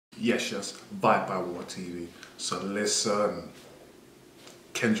Yes, Vibe by Water TV. So listen,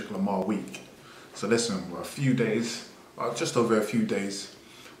 Kendrick Lamar week. So listen, we're a few days, just over a few days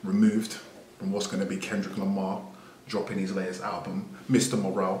removed from what's going to be Kendrick Lamar dropping his latest album, Mr.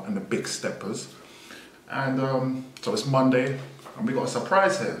 Morale and the Big Steppers. And so it's Monday and we got a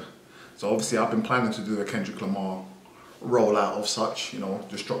surprise here. So obviously I've been planning to do a Kendrick Lamar rollout of such, you know,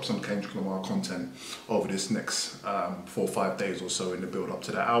 just drop some Kendrick Lamar content over this next 4 or 5 days or so in the build up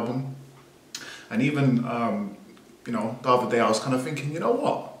to that album. And even, you know, the other day I was kind of thinking, you know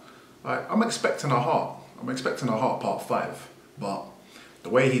what, I'm expecting a Heart. I'm expecting a Heart Part 5, but the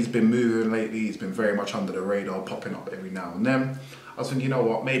way he's been moving lately, he's been very much under the radar, popping up every now and then. I was thinking, you know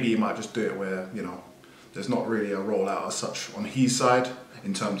what, maybe he might just do it where, you know, there's not really a rollout as such on his side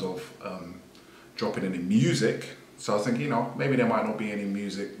in terms of dropping any music. So I was thinking, you know, maybe there might not be any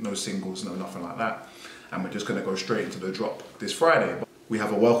music, no singles, no nothing like that. And we're just gonna go straight into the drop this Friday. But we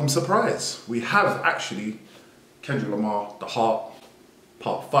have a welcome surprise. We have actually Kendrick Lamar, The Heart,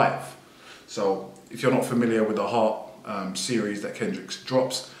 Part 5. So if you're not familiar with the Heart series that Kendrick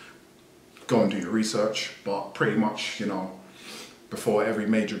drops, go and do your research. But pretty much, you know, before every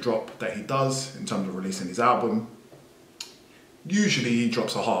major drop that he does in terms of releasing his album, usually he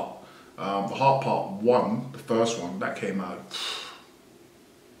drops a Heart. The Heart Part 1, the first one, that came out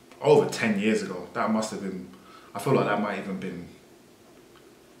over 10 years ago. That must have been, I feel like that might even been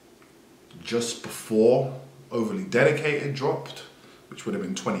just before Overly Dedicated dropped, which would have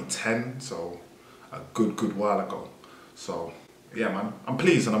been 2010, so a good while ago. So yeah man, I'm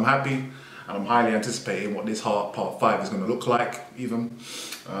pleased and I'm happy and I'm highly anticipating what this Heart Part 5 is going to look like even.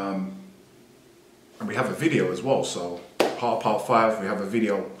 And we have a video as well, so Heart Part 5, we have a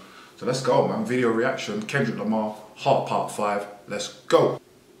video. So let's go man, video reaction, Kendrick Lamar, Heart Part 5, let's go.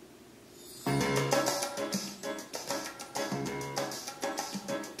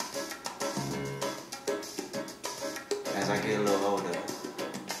 As I get a little older.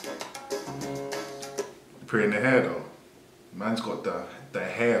 Pretty in the hair though. Man's got the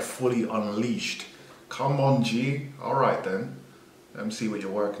hair fully unleashed. Come on G, alright then. Let me see what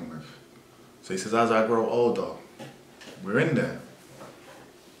you're working with. So he says, as I grow older, we're in there.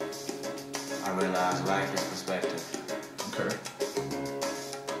 I realize life is perspective. Okay.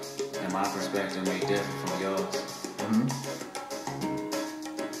 And my perspective may differ from yours.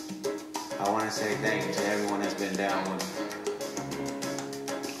 I want to say thank you to everyone that's been down with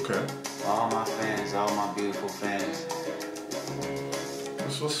me. Okay. All my fans, all my beautiful fans.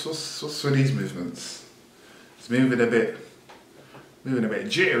 What's with these movements? It's moving a bit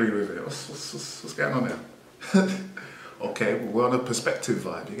jittery with it. What's going on there? Okay, well, we're on a perspective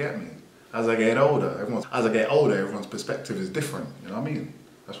vibe, you get me? As I get older, everyone's perspective is different, you know what I mean?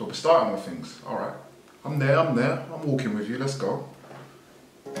 That's what we're starting with things. Alright. I'm there, I'm walking with you, let's go.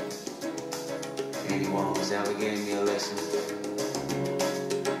 Anyone who's ever gave me a lesson,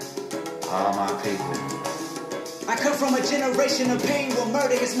 all my people. I come from a generation of pain where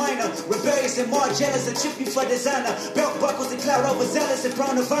murder is minor, rebellious and more jealous and tripping for designer. Belt buckles and cloud overzealous and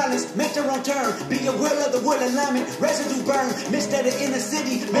prone to violence. Make their own turn, be a will of the will alignment. Residue burn, missed at the inner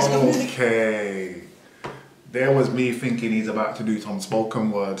city, miscommunication. Okay, there was me thinking he's about to do some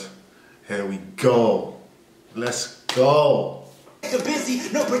spoken word. Here we go. Let's go. They're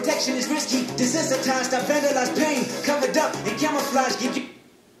busy, no protection is risky. Desensitized, I vandalize pain, covered up and camouflage. Give you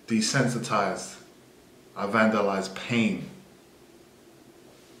Desensitized. I vandalize pain.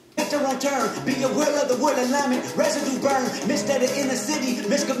 Make their own turn, be a will of the will alignment. Residue burn, missed at the inner city,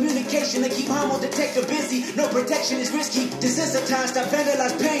 miscommunication. They keep homo detector busy, no protection is risky. Desensitized, I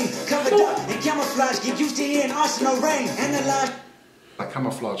vandalize pain, covered up and camouflage. Get used to hearing arsenal rain, analyze. I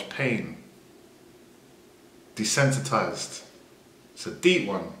camouflage pain. Desensitized. It's a deep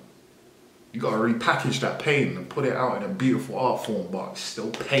one. You gotta repackage that pain and put it out in a beautiful art form, but it's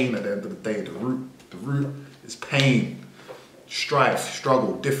still pain at the end of the day. The root is pain. Strife,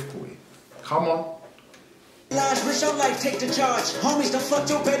 struggle, difficulty. Come on. Risk your life, take the charge. Homies done fucked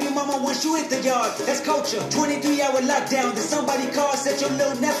your baby mama once you hit the yard. That's culture. 23-hour lockdown. Then somebody called, said your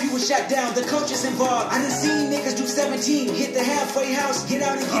little nephew was shot down. The coach is involved. I done seen niggas do 17, hit the halfway house, get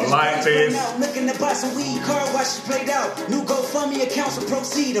out and get his like this. Out. Looking to buy some weed, car washes played out. New GoFundMe accounts will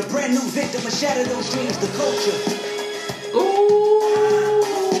proceed. A brand new victim of shatter those dreams. The culture. Ooh.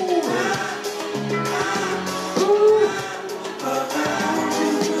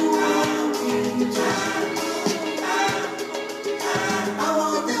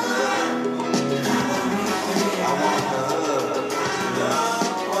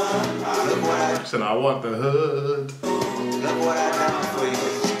 And I want the hood. Look what I done for you.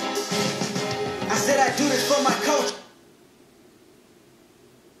 I said I do this for my coach.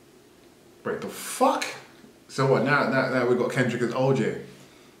 Break the fuck? So what, now we've got Kendrick as OJ.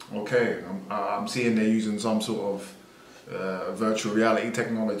 Okay, I'm seeing they're using some sort of virtual reality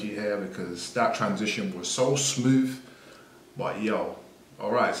technology here because that transition was so smooth. But yo,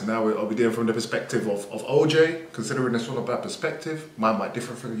 alright, so now I'll be doing from the perspective of OJ, considering it's all about perspective. Mine might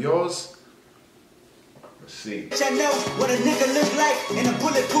differ from yours. Let's see. I know what a nigga look like in a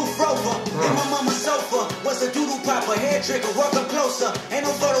bulletproof rover. In my mama's sofa was a doodle popper, hair trigger, walk up closer. Ain't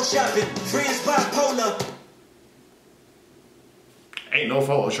no photoshopping, friends bipolar. Ain't no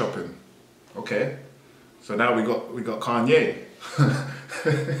photoshopping. Okay. So now we got Kanye.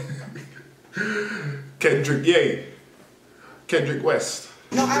 Kendrick West.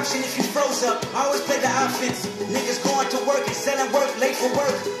 No option if you froze up. I always play the offense. Niggas going to work and selling work, late for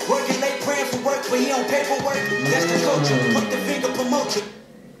work. Working late, praying for work, but he on paperwork. That's the culture. Put the finger, promote you.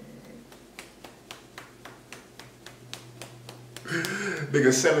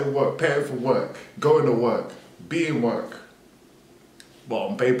 Niggas selling work, paying for work, going to work, being work, but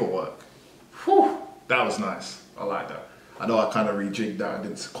on paperwork. Whew, that was nice. I like that. I know I kind of rejigged that. I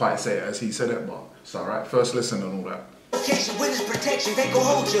didn't quite say it as he said it, but it's alright. First listen and all that. Location, witness protection, they gon'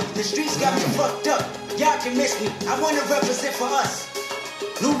 hold you. The streets got me fucked up. Y'all can miss me. I wanna represent for us.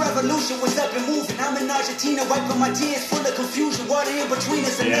 New revolution was up and moving. I'm in Argentina, wiping my tears, full of confusion. Water in between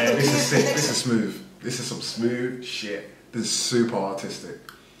us, another this is sick. peer. This is smooth. This is some smooth shit. This is super artistic.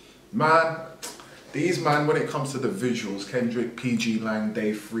 Man, these man, when it comes to the visuals, Kendrick, PG Lang,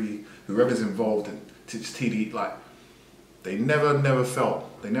 Day 3, whoever's involved in TD, like, they never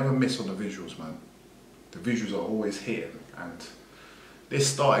felt, they never miss on the visuals, man. The visuals are always hitting, and this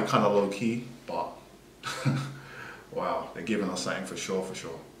started kind of low key, but wow, they're giving us something for sure, for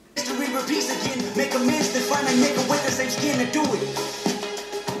sure. History repeats again, make amends, then find a nigga with the same skin to do it.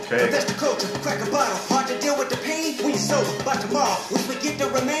 Okay. But that's the culture, crack a bottle, hard to deal with the pain when you're sober. By tomorrow, we forget the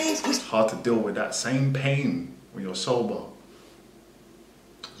remains. It's hard to deal with that same pain when you're sober.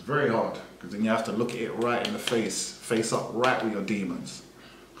 It's very hard, because then you have to look at it right in the face up right with your demons.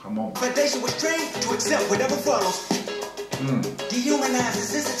 Come on. Foundation was trained to accept whatever follows. Dehumanize,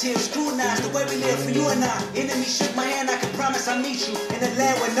 insensitive, scrutinize the way we live for you and I. Enemy shook my hand, I can promise I'll meet you in a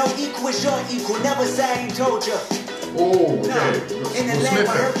land where no equal is your equal. Never say I ain't told you. Oh, okay. No. In a land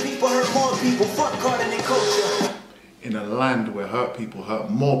where hurt people hurt more people. Fuck coordinate culture. In a land where hurt people hurt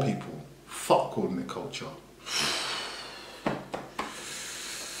more people. Fuck coordinate culture.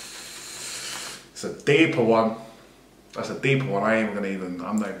 It's a deeper one. That's a deeper one. I'm not even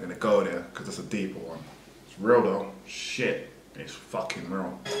gonna go there because it's a deeper one. It's real though. Shit. It's fucking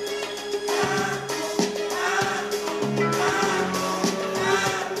real.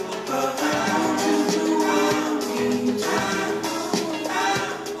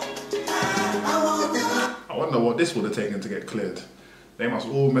 I wonder what this would have taken to get cleared. They must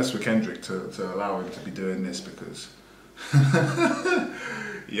all mess with Kendrick to allow him to be doing this because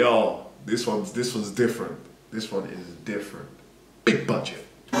yo, this one's different. This one is different. Big budget.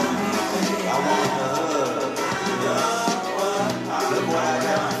 Look what I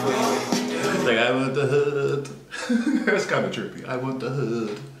done for you. It's like, I want the hood. That's kind of trippy. I want the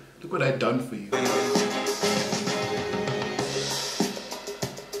hood. Look what I done for you.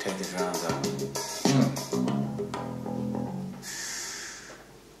 Take the drums out.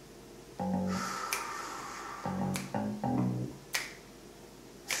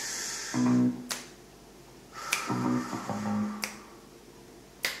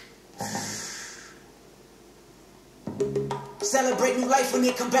 Celebrate new life when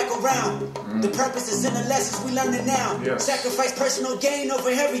they come back around. The purpose is in the lessons we learning now. Yes. Sacrifice personal gain over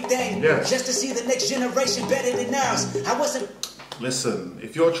everything. Yes. Just to see the next generation better than ours. I wasn't. Listen,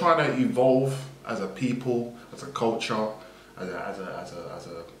 if you're trying to evolve as a people, as a culture, as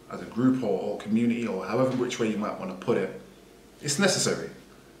a group or community, or however which way you might want to put it, it's necessary.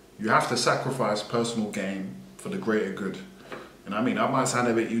 You have to sacrifice personal gain for the greater good. You know what I mean? That might sound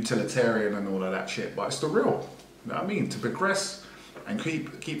a bit utilitarian and all of that shit, but it's the real. You know what I mean? To progress and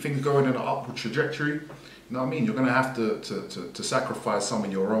keep things going in an upward trajectory, you know what I mean? You're going to have to sacrifice some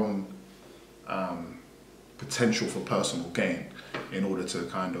of your own potential for personal gain in order to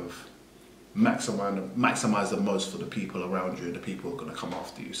kind of maximize the most for the people around you and the people who are going to come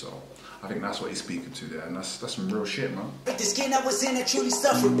after you. So I think that's what he's speaking to there, and that's some real shit, man. The skin I was in, I truly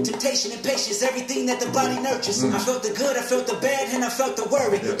suffered. Temptation and patience, everything that the body nurtures. I felt the good, I felt the bad, and I felt the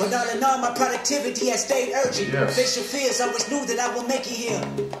worry. Yes. But all in all, my productivity has stayed urgent. Yes. Face your fears, I always knew that I will make it here.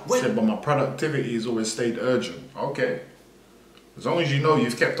 Said, but my productivity has always stayed urgent. Okay. As long as you know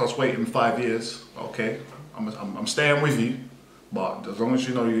you've kept us waiting 5 years, okay. I'm staying with you, but as long as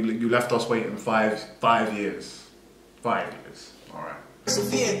you know you left us waiting 5 years. 5 years. All right.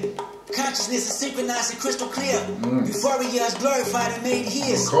 Severe. Consciousness is synchronized and crystal clear. Euphoria is glorified and made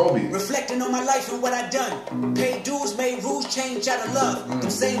his. Kobe. Reflecting on my life and what I done. Paid dues, made rules, change out of love. Them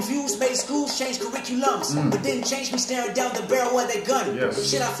same views made schools change curriculums. But didn't change me staring down the barrel of their gun. Yes.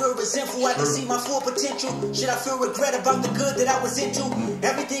 Should I feel resentful? I can see my full potential. Should I feel regret about the good that I was into?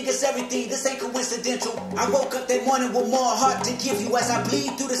 Everything is everything, this ain't coincidental. I woke up that morning with more heart to give you as I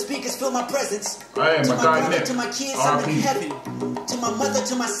bleed through the speakers, feel my presence. Hey, To my my guy brother, Nick. to my kids, I'm in RP. heaven. To my mother,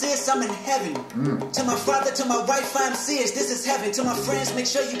 to my sis, I'm in heaven. To my father, to my wife, I'm serious, this is heaven. To my friends, make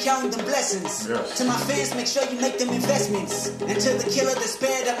sure you count them blessings. Yes. To my fans, make sure you make them investments. And to the killer that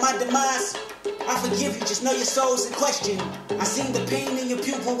spared at my demise, I forgive you, just know your soul's in question. I seen the pain in your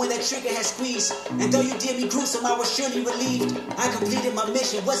pupil when that trigger had squeezed. And though you did me gruesome, I was surely relieved. I completed my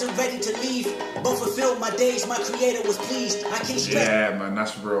mission, wasn't ready to leave, but fulfilled my days, my creator was pleased. I can't stress. Yeah, man,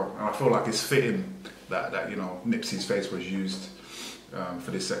 that's real. And I feel like it's fitting that you know, Nipsey's face was used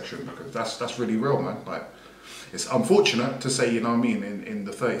for this section, because that's really real, man. Like, it's unfortunate to say, you know what I mean, in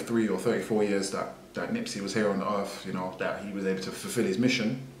the 33 or 34 years that Nipsey was here on the earth, you know, that he was able to fulfill his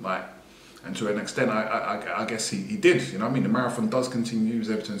mission, like, and to an extent, I guess he did, you know what I mean? The marathon does continue. He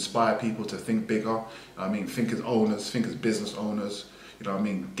was able to inspire people to think bigger, I mean, think as owners, think as business owners, you know what I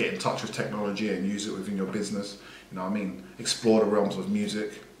mean? Get in touch with technology and use it within your business, you know what I mean? Explore the realms of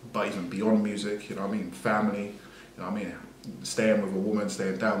music, but even beyond music, you know what I mean? Family, you know what I mean? Staying with a woman,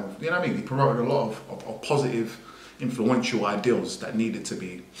 staying down with, you know what I mean? He promoted a lot of positive, influential ideals that needed to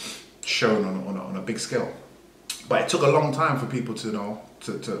be shown on a big scale. But it took a long time for people to know,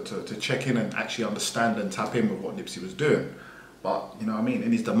 to check in and actually understand and tap in with what Nipsey was doing. But, you know what I mean?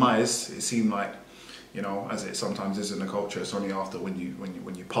 In his demise, it seemed like, you know, as it sometimes is in the culture, it's only after when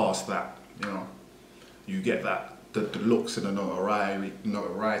you pass that, you know, you get that, the looks and the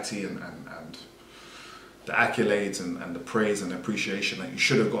notoriety and the accolades and the praise and the appreciation that you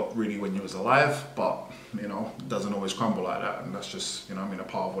should have got really when you was alive. But, you know, it doesn't always crumble like that, and that's just, you know what I mean, a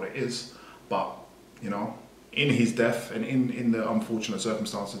part of what it is. But, you know, in his death and in the unfortunate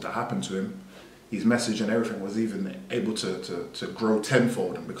circumstances that happened to him, his message and everything was even able to grow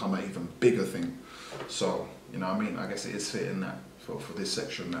tenfold and become an even bigger thing. So, you know what I mean, I guess it is fitting that for this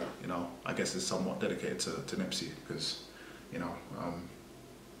section that, you know, I guess is somewhat dedicated to Nipsey, because, you know,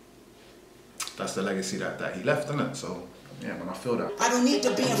 that's the legacy that he left, isn't it? So, yeah, man, I feel that. I don't need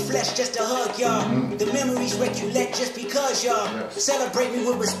to be in flesh just to hug y'all. The memories recollect just because y'all celebrate me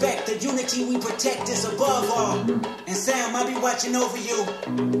with respect. The unity we protect is above all. And Sam, I'll be watching over you.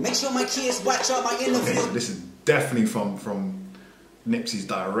 Make sure my kids watch all my interviews. Okay, so this is definitely from Nipsey's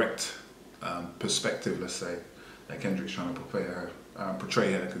direct perspective, let's say, that Kendrick's trying to portray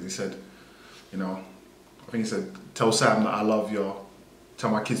here, because he said, you know, I think he said, tell Sam that I love y'all. Tell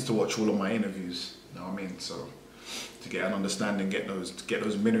my kids to watch all of my interviews. You know what I mean? So, to get an understanding, get those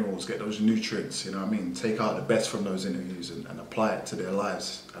minerals, get those nutrients, you know what I mean? Take out the best from those interviews and apply it to their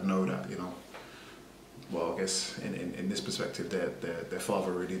lives, and know that, you know, well, I guess in this perspective, their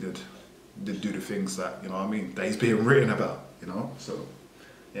father really did do the things that, you know what I mean, that he's being written about, you know? So,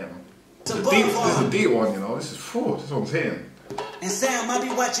 yeah, man. This is a deep one, you know, this one's hitting. And Sam, I'll be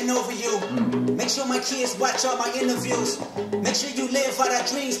watching over you. Make sure my kids watch all my interviews. Make sure you live out our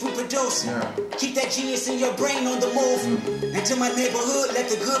dreams we produce. Yeah. Keep that genius in your brain on the move. And to my neighborhood, let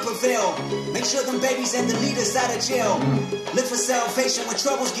the good prevail. Make sure them babies and the leaders out of jail. Look for salvation when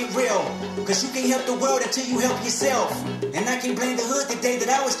troubles get real. Cause you can't help the world until you help yourself. And I can't blame the hood the day that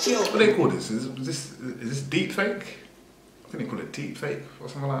I was killed. What do they call this? Is this deep fake? I think they call it deep fake or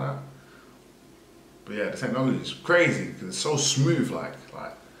something like that. But yeah, the technology is crazy because it's so smooth, like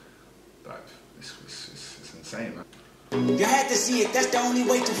it's insane, man. You had to see it, that's the only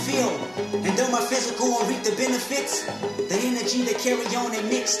way to feel. And though my physical won't reap the benefits, the energy that carry on and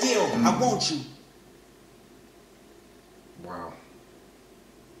mix still. I want you. Wow.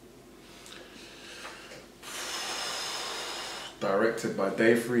 Directed by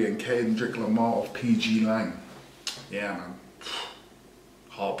Dave Free and Kendrick Lamar of PG Lang. Yeah, man.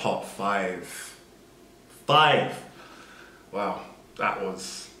 Heart Part 5. Wow, that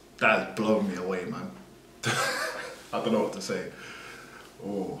has blown me away, man. I don't know what to say.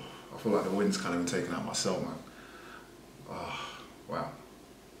 Oh, I feel like the wind's kind of been taken out of my cell, man. Oh, wow.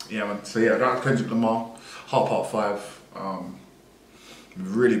 Yeah, man. So yeah, that's Kendrick Lamar, Heart Part 5.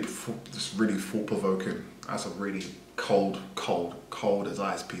 Really thought-provoking. That's a really cold as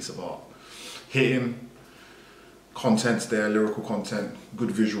ice piece of art. Hitting, content's there, lyrical content,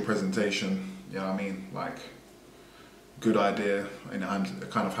 good visual presentation. You know what I mean? Like, good idea, and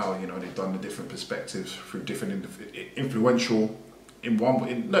kind of how, you know, they've done the different perspectives through different influential, not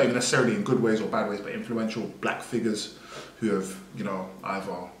even necessarily in good ways or bad ways, but influential black figures who have, you know,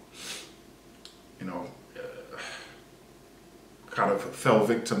 either you know, kind of fell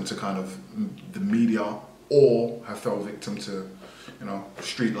victim to kind of the media, or have fell victim to, you know,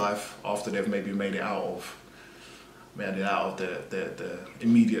 street life after they've maybe made it out of the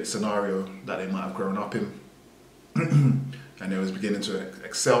immediate scenario that they might have grown up in. And they was beginning to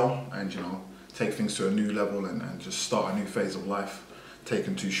excel and, you know, take things to a new level and just start a new phase of life,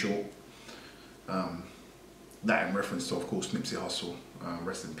 taken too short. That in reference to, of course, Nipsey Hussle,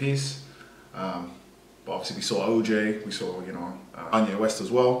 rest in peace. But obviously we saw OJ, we saw, you know, Kanye West as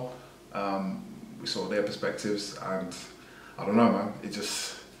well. We saw their perspectives, and I don't know, man, it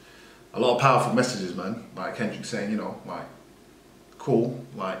just, a lot of powerful messages, man. Like Kendrick saying, you know, like, cool,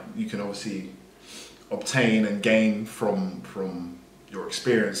 like you can obviously obtain and gain from your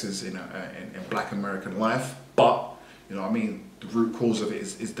experiences in Black American life, but, you know what I mean, the root cause of it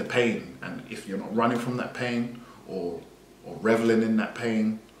is the pain. And if you're not running from that pain, or reveling in that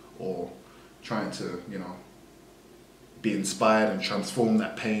pain, or trying to, you know, be inspired and transform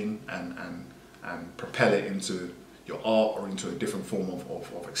that pain and propel it into your art or into a different form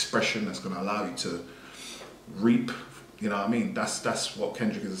of expression that's going to allow you to reap, you know what I mean? That's what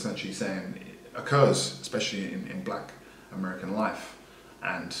Kendrick is essentially saying occurs, especially in Black American life,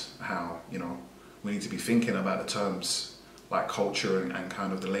 and how, you know, we need to be thinking about the terms like culture and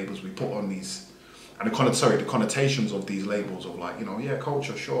kind of the labels we put on these, and the connotations of these labels of, like, you know, yeah,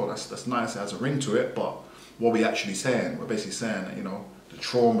 culture, sure, that's nice, it has a ring to it, but what we actually saying, we're basically saying that, you know, the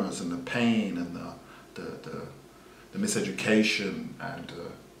traumas and the pain and the miseducation and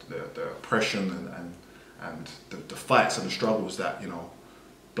the oppression and the fights and the struggles that, you know,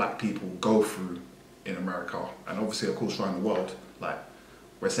 Black people go through in America, and obviously of course around the world, like,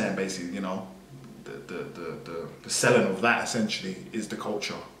 we're saying basically, you know, the selling of that essentially is the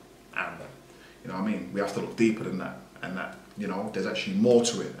culture. And, you know what I mean, we have to look deeper than that, and that, you know, there's actually more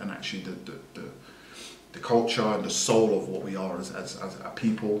to it, and actually the culture and the soul of what we are as a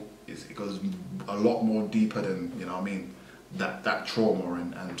people, it goes a lot more deeper than, you know what I mean, that trauma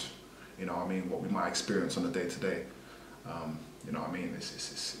and you know what I mean, what we might experience on a day-to-day. You know what I mean,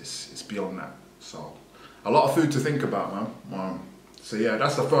 it's beyond that. So a lot of food to think about, man. So yeah,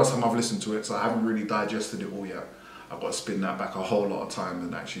 that's the first time I've listened to it, so I haven't really digested it all yet. I've got to spin that back a whole lot of time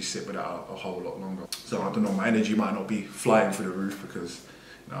and actually sit with it a whole lot longer. So I don't know, my energy might not be flying through the roof because,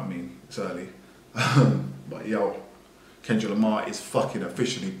 you know what I mean, it's early. But yo, Kendrick Lamar is fucking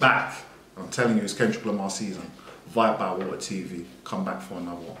officially back. I'm telling you, it's Kendrick Lamar season. Vibe by Water TV. Come back for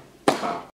another one. Bye.